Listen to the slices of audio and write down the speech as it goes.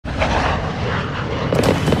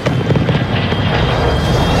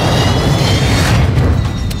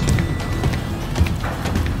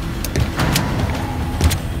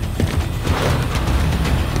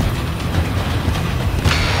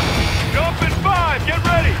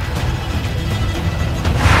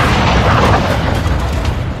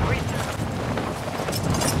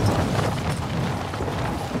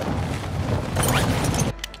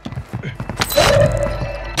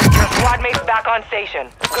station.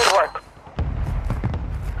 Good work.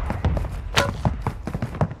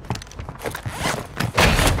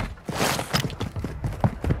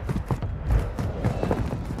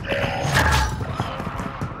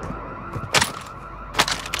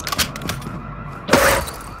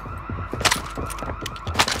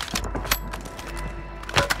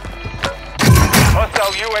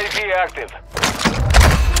 Hostile UAV active.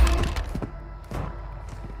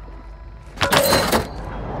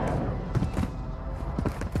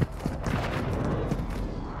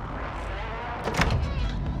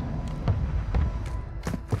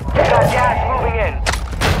 Got gas moving in.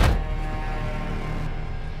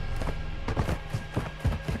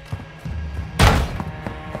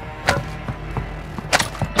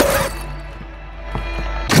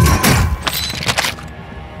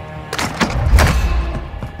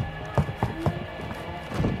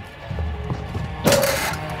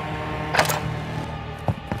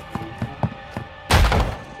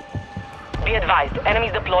 Be advised,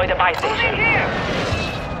 enemies deployed a buy station. Here.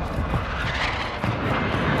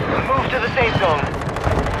 Move to the safe zone.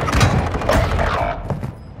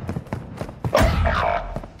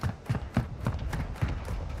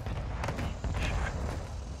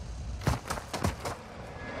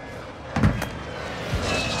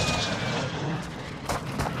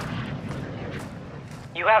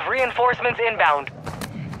 You have reinforcements inbound.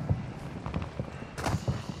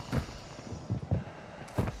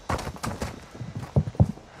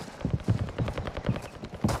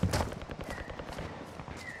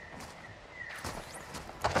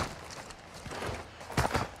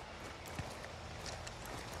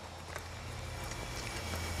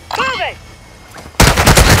 Moving!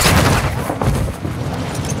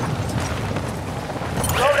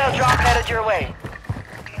 Loadout drop headed your way.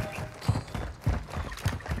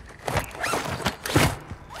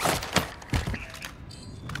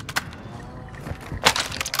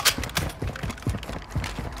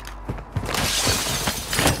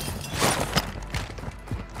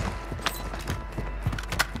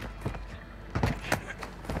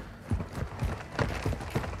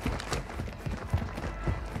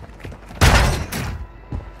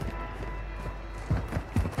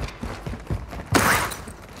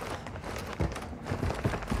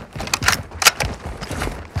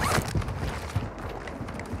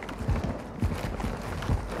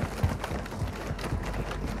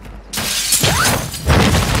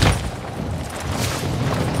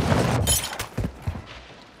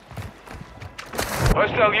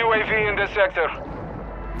 Hostile UAV in this sector.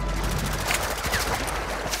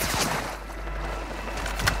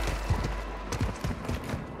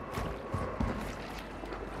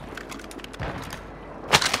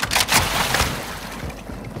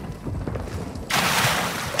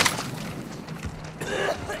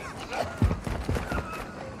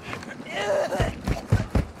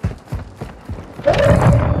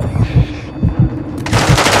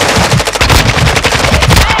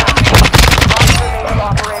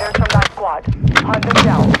 Hunt them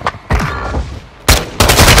down.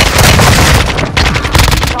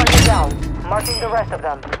 Target down. Marking the rest of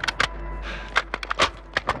them.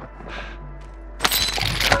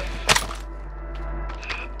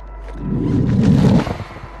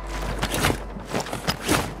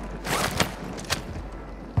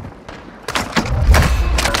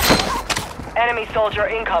 Enemy soldier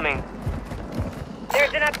incoming.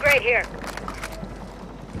 There's an upgrade here.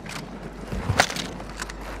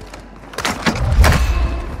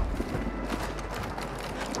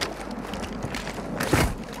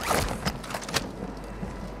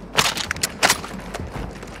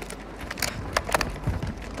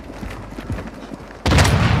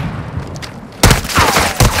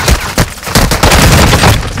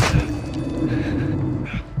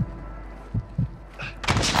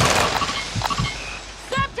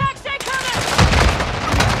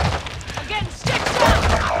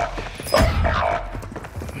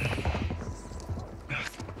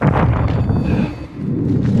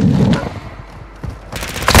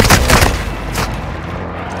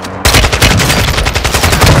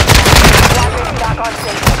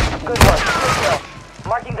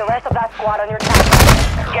 Marking the rest of that squad on your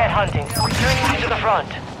tag. Get hunting. Returning you to the front.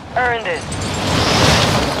 Earn this.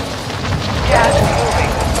 Gas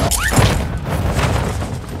moving.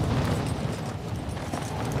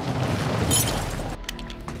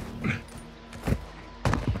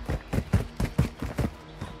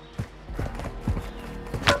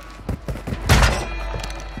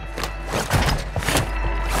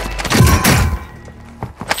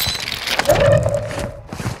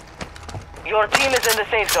 Your team is in the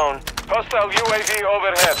safe zone. Hostile UAV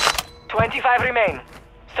overhead. 25 remain.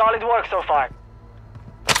 Solid work so far.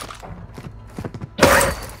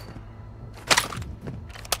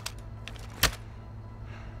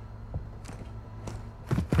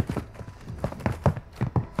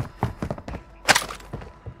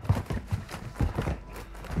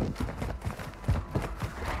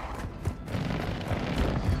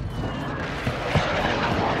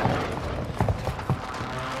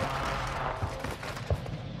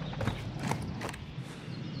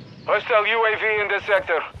 Hostile UAV in this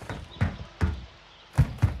sector.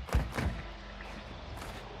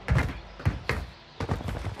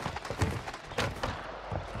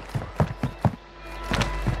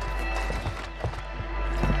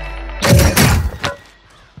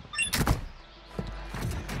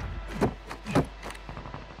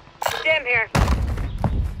 Dim here.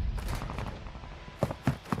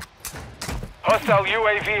 Hostile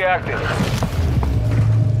UAV active.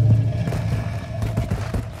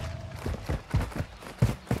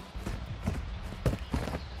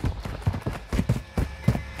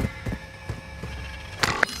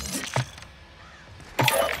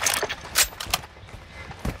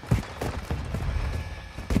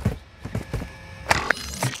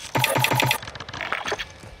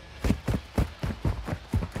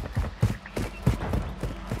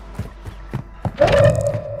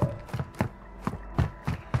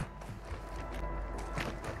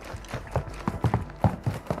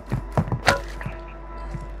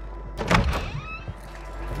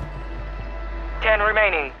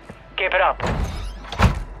 Remaining. Keep it up.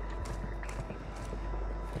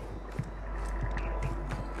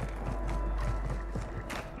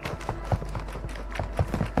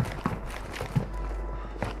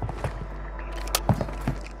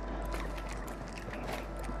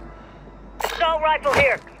 Assault rifle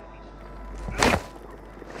here.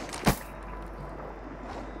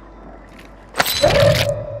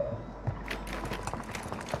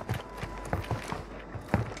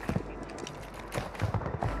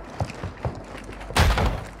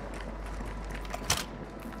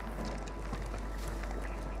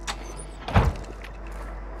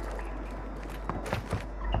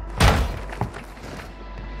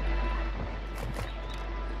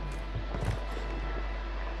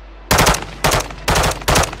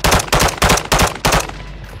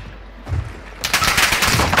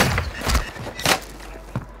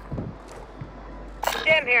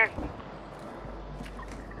 Dim here.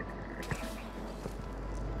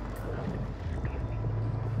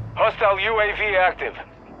 Hostile UAV active.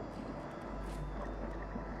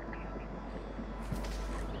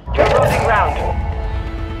 You're losing ground.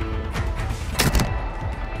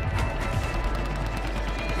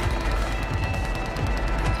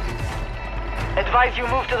 Advise you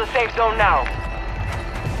move to the safe zone now.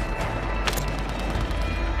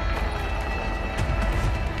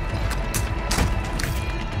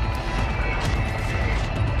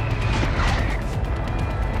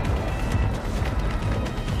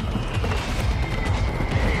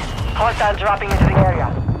 Hostiles dropping into the area.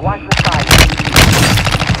 Watch the side.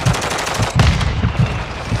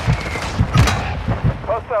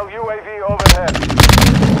 Hostile UAV overhead.